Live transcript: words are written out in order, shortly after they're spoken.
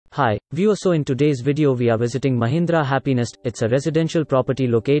Hi, viewers. So in today's video we are visiting Mahindra Happinest. It's a residential property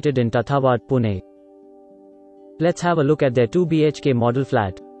located in Tathawade, Pune. Let's have a look at their 2 BHK model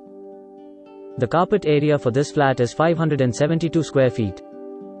flat. The carpet area for this flat is 572 square feet.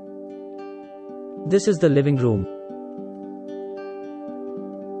 This is the living room.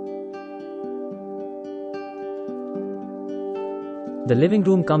 The living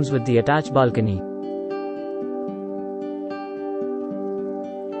room comes with the attached balcony.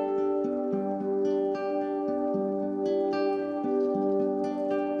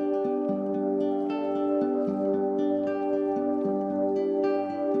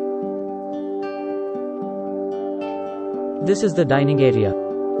 This is the dining area.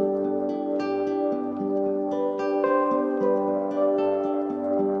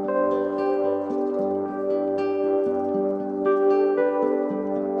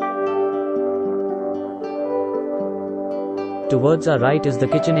 Towards our right is the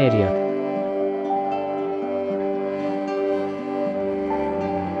kitchen area.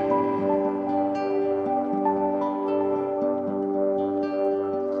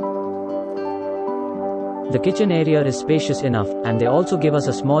 The kitchen area is spacious enough, and they also give us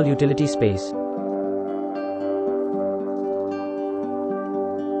a small utility space.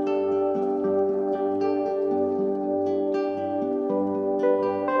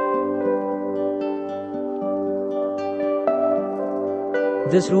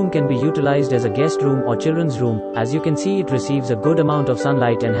 This room can be utilized as a guest room or children's room. As you can see, it receives a good amount of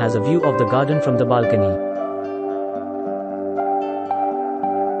sunlight and has a view of the garden from the balcony.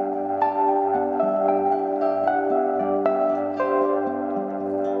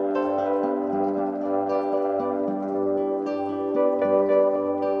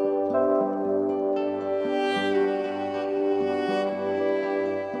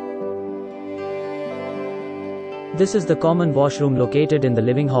 This is the common washroom located in the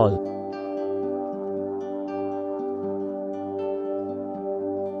living hall.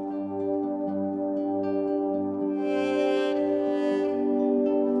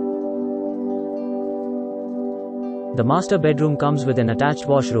 The master bedroom comes with an attached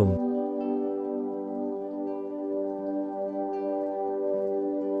washroom.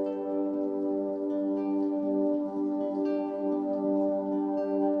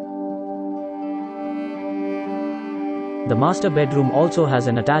 The master bedroom also has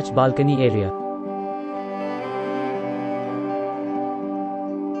an attached balcony area.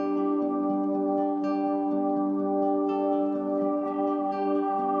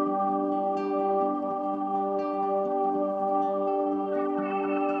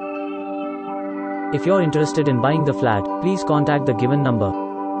 If you're interested in buying the flat, please contact the given number.